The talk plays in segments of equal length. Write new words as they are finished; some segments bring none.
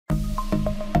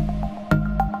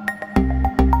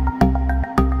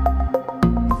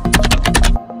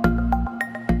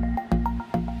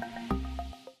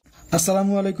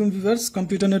আসসালামু আলাইকুম viewers,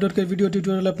 computer নেটওয়ার্কের ভিডিও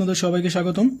টিউটোরিয়ালে আপনাদের সবাইকে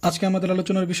স্বাগতম। আজকে আমাদের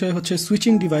আলোচনার বিষয় হচ্ছে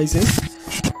সুইচিং ডিভাইসেস।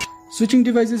 সুইচিং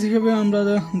ডিভাইসেস হিসেবে আমরা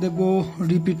দেখব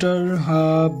repeater,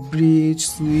 hub, bridge,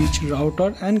 switch,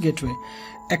 router and gateway.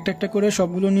 একটা একটা করে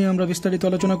সবগুলো নিয়ে আমরা বিস্তারিত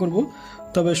আলোচনা করব।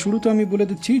 তবে শুরুতে আমি বলে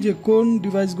দিচ্ছি যে কোন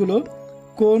ডিভাইসগুলো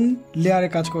কোন লেয়ারে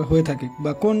কাজ হয়ে থাকে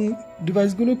বা কোন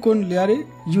ডিভাইসগুলো কোন লেয়ারে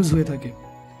ইউজ হয়ে থাকে।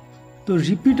 তো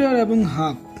রিপিটার এবং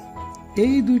হাব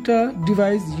এই দুইটা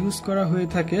ডিভাইস ইউজ করা হয়ে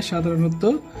থাকে সাধারণত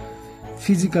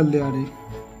ফিজিক্যাল লেয়ারে।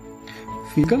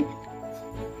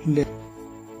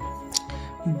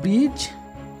 ব্রিজ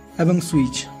এবং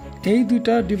সুইচ এই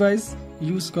দুইটা ডিভাইস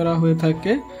ইউজ করা হয়ে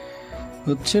থাকে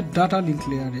হচ্ছে ডাটা লিঙ্ক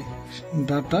লেয়ারে,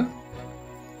 ডাটা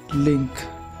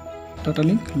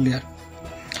লিঙ্ক লেয়ার।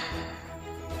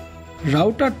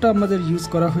 রাউটারটা আমাদের ইউজ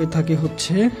করা হয়ে থাকে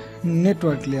হচ্ছে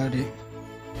নেটওয়ার্ক লেয়ারে,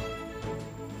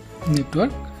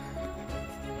 নেটওয়ার্ক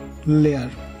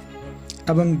লেয়ার।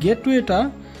 এবং গেটওয়েটা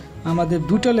আমাদের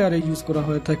দুটা লেয়ারে ইউজ করা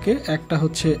হয়ে থাকে, একটা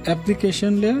হচ্ছে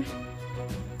অ্যাপ্লিকেশন লেয়ার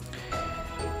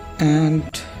অ্যান্ড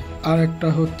আর একটা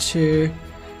হচ্ছে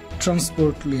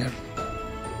ট্রান্সপোর্ট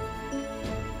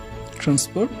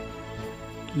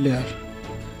লেয়ার।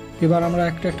 এবার আমরা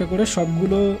একটা একটা করে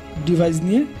সবগুলো ডিভাইস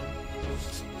নিয়ে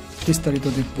বিস্তারিত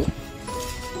দেখব।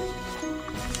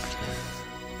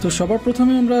 তো সবার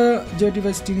প্রথমে আমরা যে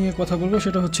ডিভাইসটি নিয়ে কথা বলবো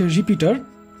সেটা হচ্ছে রিপিটার।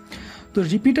 তো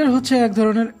রিপিটার হচ্ছে এক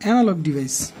ধরনের অ্যানালগ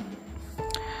ডিভাইস,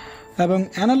 এবং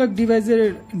অ্যানালগ ডিভাইসের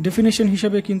ডেফিনেশন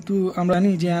হিসাবে কিন্তু আমরা জানি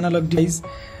যে অ্যানালগ ডিভাইস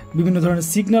বিভিন্ন ধরনের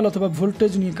সিগন্যাল অথবা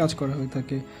ভোল্টেজ নিয়ে কাজ করা হয়ে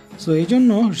থাকে। সো এই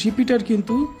জন্য রিপিটার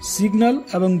কিন্তু সিগন্যাল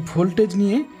এবং ভোল্টেজ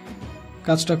নিয়ে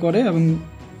কাজটা করে, এবং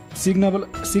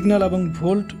সিগন্যাল এবং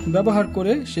ভোল্ট ব্যবহার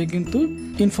করে সে কিন্তু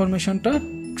ইনফরমেশনটা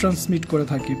ট্রান্সমিট করে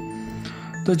থাকে।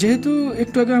 তো যেহেতু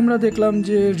একটু আগে আমরা দেখলাম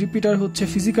যে রিপিটার হচ্ছে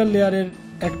ফিজিক্যাল লেয়ারের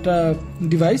একটা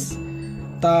ডিভাইস,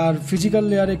 তার ফিজিক্যাল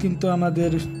লেয়ারে কিন্তু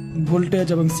আমাদের ভোল্টেজ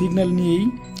এবং সিগন্যাল নিয়েই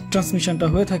ট্রান্সমিশনটা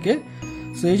হয়ে থাকে।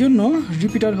 সো এই জন্য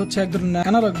রিপিটার হচ্ছে এক ধরনের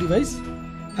অ্যানালগ ডিভাইস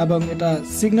এবং এটা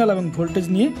সিগন্যাল এবং ভোল্টেজ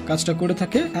নিয়ে কাজটা করে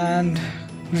থাকে। অ্যান্ড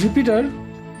রিপিটার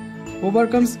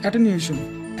ওভারকামস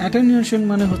অ্যাটেনুয়েশন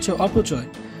মানে হচ্ছে অপচয়।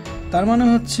 তার মানে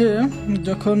হচ্ছে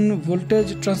যখন ভোল্টেজ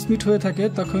ট্রান্সমিট হয়ে থাকে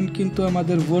তখন কিন্তু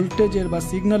আমাদের ভোল্টেজের বা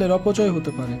সিগন্যালের অপচয়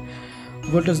হতে পারে,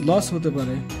 ভোল্টেজ লস হতে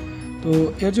পারে। তো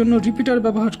এর জন্য রিপিটার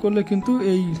ব্যবহার করলে কিন্তু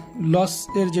এই লস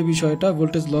এর যে বিষয়টা,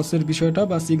 ভোল্টেজ লসের বিষয়টা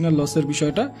বা সিগন্যাল লসের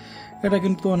বিষয়টা, এটা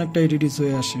কিন্তু অনেকটাই রিডিউস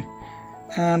হয়ে আসে।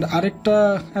 অ্যান্ড আরেকটা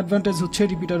অ্যাডভান্টেজ হচ্ছে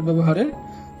রিপিটার ব্যবহারের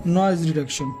নয়েজ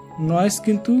রিডাকশন। নয়েজ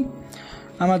কিন্তু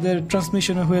আমাদের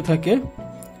ট্রান্সমিশনে হয়ে থাকে,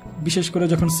 বিশেষ করে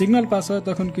যখন সিগন্যাল পাস হয়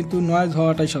তখন কিন্তু নয়েজ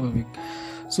হওয়াটাই স্বাভাবিক।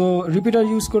 সো রিপিটার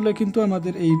ইউজ করলে কিন্তু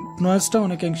আমাদের এই নয়েজটা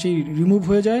অনেকাংশেই রিমুভ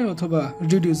হয়ে যায় অথবা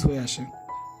রিডিউস হয়ে আসে।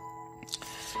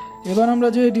 এবার আমরা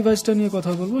যে ডিভাইসটা নিয়ে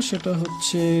কথা বলবো সেটা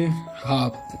হচ্ছে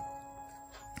হাব।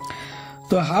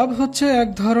 তো হাব হচ্ছে এক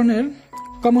ধরনের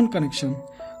কমন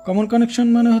কানেকশন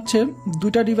মানে হচ্ছে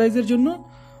দুইটা ডিভাইসের জন্য,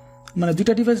 মানে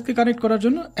দুইটা ডিভাইসকে কানেক্ট করার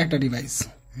জন্য একটা ডিভাইস।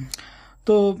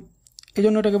 তো এই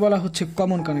জন্য এটাকে বলা হচ্ছে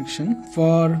common connection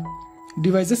for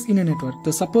devices in a network. তো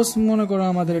সাপোজ মনে করো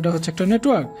আমাদের এটা হচ্ছে একটা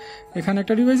নেটওয়ার্ক, এখানে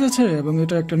একটা ডিভাইস আছে এবং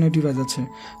এটা একটা ডিভাইস আছে।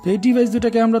 তো এই ডিভাইস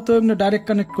দুটাকে আমরা তো এমনি ডাইরেক্ট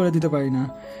কানেক্ট করে দিতে পারি না,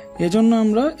 এজন্য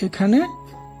আমরা এখানে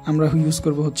ইউজ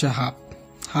করব হচ্ছে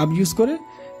হাব ইউজ করে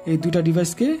এই দুইটা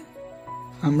ডিভাইসকে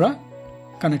আমরা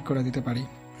কানেক্ট করে দিতে পারি।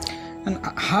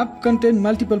 হাব কন্টেন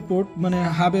মাল্টিপল পোর্ট, মানে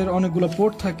হাবের অনেকগুলো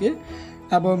পোর্ট থাকে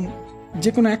এবং যে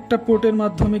কোনো একটা পোর্টের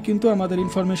মাধ্যমে কিন্তু আমাদের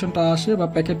ইনফরমেশনটা আসে বা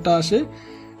প্যাকেটটা আসে,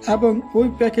 এবং ওই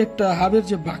প্যাকেটটা হাবের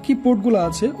যে বাকি পোর্টগুলো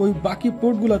আছে ওই বাকি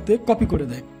পোর্টগুলোতে কপি করে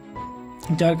দেয়,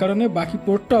 যার কারণে বাকি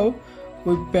পোর্টটাও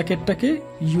ওই প্যাকেটটাকে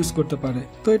ইউজ করতে পারে।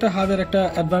 তো এটা হাবের একটা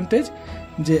অ্যাডভান্টেজ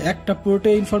যে একটা পোর্টে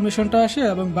ইনফরমেশনটা আসে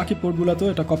এবং বাকি পোর্টগুলোতেও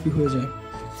এটা কপি হয়ে যায়।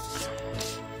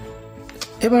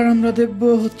 এবার আমরা দেখব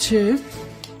হচ্ছে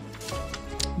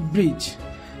ব্রিজ।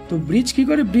 তো ব্রিজ কি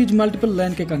করে? ব্রিজ মাল্টিপল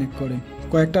ল্যানকে কানেক্ট করে।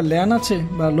 কয়েকটা ল্যান আছে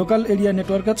বা লোকাল এরিয়া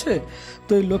নেটওয়ার্ক আছে,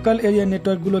 তো এই লোকাল এরিয়া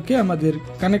নেটওয়ার্কগুলোকে আমাদের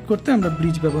কানেক্ট করতে আমরা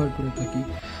ব্রিজ ব্যবহার করে থাকি।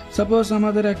 সাপোজ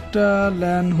আমাদের একটা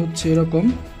ল্যান হচ্ছে এরকম,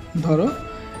 ধরো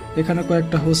এখানে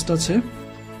কয়েকটা হোস্ট আছে,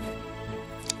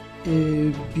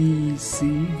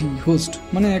 ABCD হোস্ট,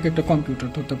 মানে এক একটা কম্পিউটার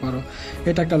ধরতে পারো,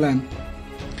 এটা একটা ল্যান।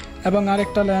 এবং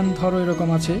আরেকটা ল্যান ধরো এরকম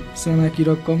আছে, সেম একই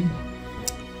রকম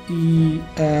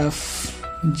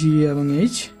EFG এবং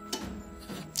H,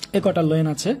 এ কটা ল্যান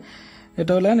আছে,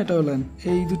 এটাও ল্যান এটাও ল্যান।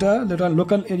 এই দুটা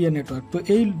লোকাল এরিয়া নেটওয়ার্ক। তো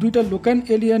এই দুইটা লোকাল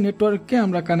এরিয়া নেটওয়ার্ককে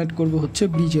আমরা কানেক্ট করব হচ্ছে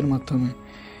ব্রিজের মাধ্যমে।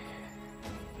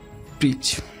 ব্রিজ,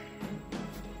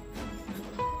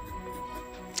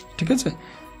 ঠিক আছে,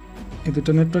 এই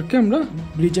দুটো নেটওয়ার্ককে আমরা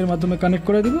ব্রিজের মাধ্যমে কানেক্ট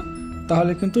করে দেব,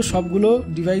 তাহলে কিন্তু সবগুলো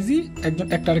ডিভাইসই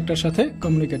একটা আরেকটার সাথে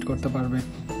কমিউনিকেট করতে পারবে।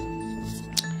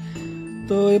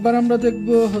 তো এবার আমরা দেখব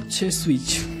হচ্ছে সুইচ।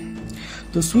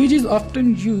 তো switch is often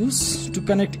use to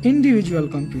connect individual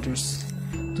computers.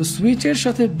 তো সুইচের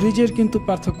সাথে ব্রিজের কিন্তু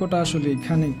পার্থক্যটা আসলে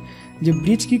এখানে, যে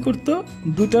ব্রিজ কি করতো,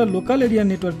 দুটা লোকাল এরিয়া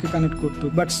নেটওয়ার্ককে কানেক্ট করতো,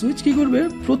 বাট সুইচ কি করবে,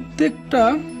 প্রত্যেকটা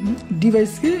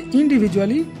ডিভাইসকে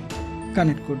ইন্ডিভিজুয়ালি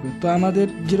কানেক্ট করবে। তো আমাদের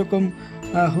যেরকম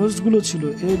হোস্টগুলো ছিল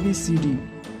ABCD,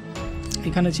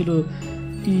 এখানে ছিল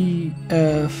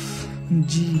EFGH,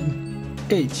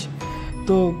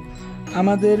 তো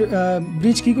আমাদের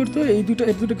ব্রিজ কি করতো, এই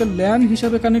দুটাকে ল্যান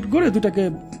হিসাবে কানেক্ট করে দুটাকে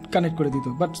কানেক্ট করে দিত।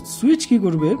 বাট সুইচ কি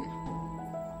করবে,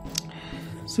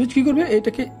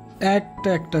 এটাকে একটা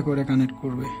একটা করে কানেক্ট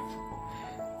করবে,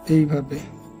 এইভাবে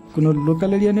কোনো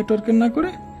লোকাল এরিয়া নেটওয়ার্কের না করে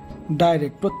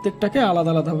ডাইরেক্ট প্রত্যেকটাকে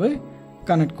আলাদা আলাদাভাবে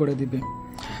কানেক্ট করে দিবে।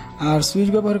 আর সুইচ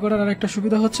ব্যবহার করার আরেকটা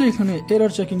সুবিধা হচ্ছে এখানে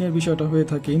এরর চেকিং এর বিষয়টা হয়ে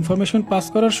থাকে। ইনফরমেশন পাস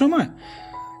করার সময়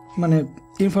মানে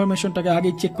ইনফরমেশনটাকে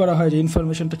আগেই চেক করা হয় যে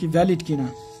ইনফরমেশনটা কি ভ্যালিড কিনা।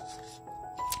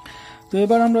 তো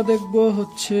এবার আমরা দেখব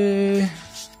হচ্ছে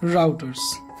রাউটার্স।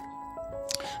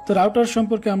 তো রাউটার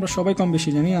সম্পর্কে আমরা সবাই কম বেশি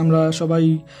জানি, আমরা সবাই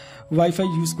ওয়াইফাই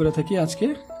ইউজ করে থাকি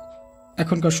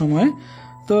এখনকার সময়ে।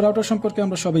 তো রাউটার সম্পর্কে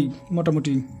আমরা সবাই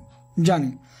মোটামুটি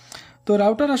জানি। তো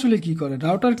রাউটার আসলে কি করে,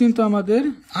 রাউটার কিন্তু আমাদের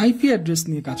আইপি অ্যাড্রেস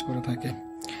নিয়ে কাজ করে থাকে,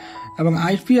 এবং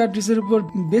আইপি অ্যাড্রেসের উপর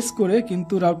বেস করে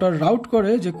কিন্তু রাউটার রাউট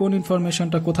করে যে কোন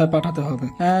ইনফরমেশনটা কোথায় পাঠাতে হবে।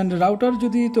 অ্যান্ড রাউটার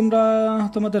যদি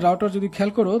তোমাদের রাউটার যদি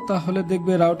খেয়াল করো, তাহলে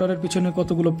দেখবে রাউটারের পিছনে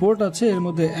কতগুলো পোর্ট আছে। এর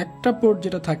মধ্যে একটা পোর্ট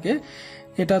যেটা থাকে,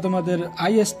 এটা তোমাদের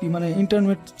আইএসপি মানে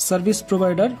ইন্টারনেট সার্ভিস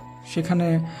প্রোভাইডার, সেখানে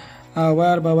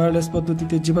ওয়্যার বা ওয়্যারলেস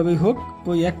পদ্ধতিতে যেভাবেই হোক,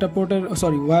 ওই একটা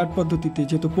ওয়্যার পদ্ধতিতে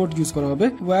যেহেতু পোর্ট ইউজ করা হবে,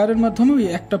 ওয়্যারের মাধ্যমে ওই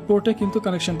একটা পোর্টে কিন্তু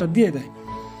কানেকশনটা দিয়ে দেয়।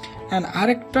 অ্যান্ড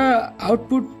আরেকটা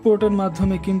আউটপুট পোর্টের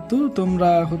মাধ্যমে কিন্তু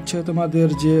তোমরা হচ্ছে তোমাদের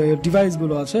যে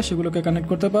ডিভাইসগুলো আছে সেগুলোকে কানেক্ট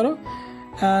করতে পারো।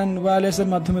 অ্যান্ড ওয়্যারলেসের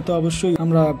মাধ্যমে তো অবশ্যই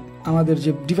আমরা আমাদের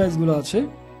যে ডিভাইসগুলো আছে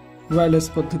ওয়্যারলেস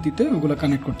পদ্ধতিতে ওগুলো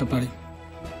কানেক্ট করতে পারি।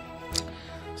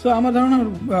 সো আমার ধারণা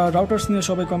রাউটার্স নিয়ে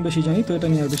সবাই কম বেশি জানি, তো এটা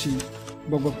নিয়ে আর বেশি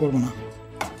বকবক করবো না।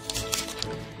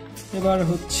 এবার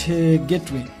হচ্ছে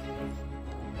গেটওয়ে।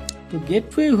 তো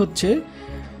গেটওয়ে হচ্ছে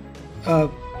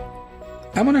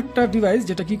এমন একটা ডিভাইস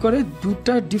যেটা কি করে,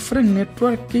 দুটা ডিফারেন্ট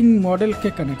নেটওয়ার্কিং মডেলকে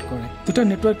কানেক্ট করে। দুটা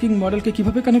নেটওয়ার্কিং মডেলকে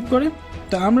কিভাবে কানেক্ট করে,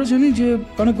 তা আমরা জানি যে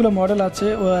অনেকগুলো মডেল আছে,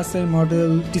 OSI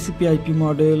model, TCP/IP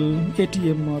model,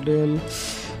 ATM model.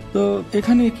 তো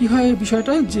এখানে কি হয়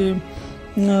বিষয়টা, যে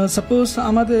সাপোজ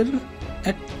আমাদের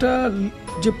একটা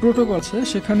যে প্রোটোকল আছে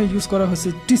সেখানে ইউজ করা হয়েছে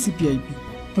TCP/IP,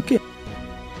 ওকে,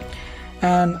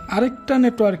 অ্যান্ড আরেকটা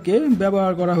নেটওয়ার্কে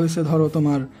ব্যবহার করা হয়েছে ধরো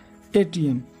তোমার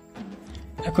ATM।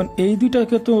 এখন এই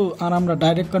দুইটাকে তো আর আমরা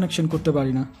ডাইরেক্ট কানেকশন করতে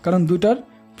পারি না, কারণ দুইটার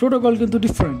প্রোটোকল কিন্তু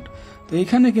ডিফারেন্ট। তো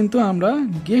এখানে কিন্তু আমরা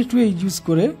গেটওয়ে ইউজ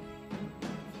করে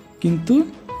কিন্তু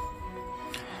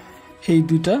এই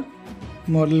দুইটা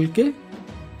মডেলকে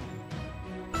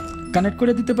কানেক্ট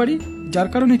করে দিতে পারি, যার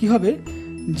কারণে কি হবে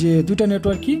যে দুইটা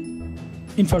নেটওয়ার্কই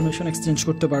ইনফরমেশন এক্সচেঞ্জ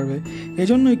করতে পারবে।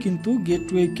 এজন্যই কিন্তু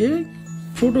গেটওয়েকে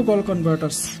প্রোটোকল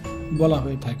কনভার্টার্স বলা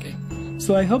হয়ে থাকে। সো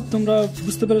আই হোপ তোমরা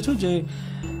বুঝতে পেরেছো যে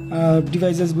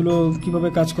ডিভাইসেসগুলো কিভাবে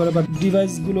কাজ করে বা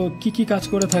ডিভাইসগুলো কি কি কাজ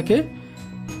করে থাকে।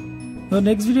 তো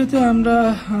নেক্সট ভিডিওতে আমরা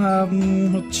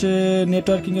হচ্ছে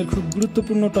নেটওয়ার্কিং এর খুব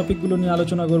গুরুত্বপূর্ণ টপিকগুলো নিয়ে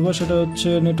আলোচনা করব। সেটা হচ্ছে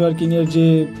নেটওয়ার্কিং এর যে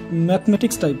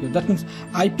ম্যাথমেটিক্স টাইপের, দ্যাট মিনস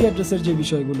আইপি অ্যাড্রেসের যে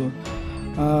বিষয়গুলো,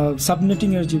 সাবনেটিং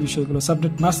এর যে বিষয়গুলো,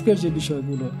 সাবনেট মাস্কের যে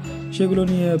বিষয়গুলো, সেগুলো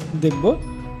নিয়ে দেখব।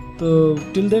 তো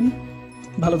টিল দেন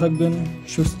ভালো থাকবেন,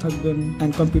 সুস্থ থাকবেন,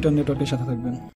 অ্যান্ড কম্পিউটার নেটওয়ার্কের সাথে থাকবেন।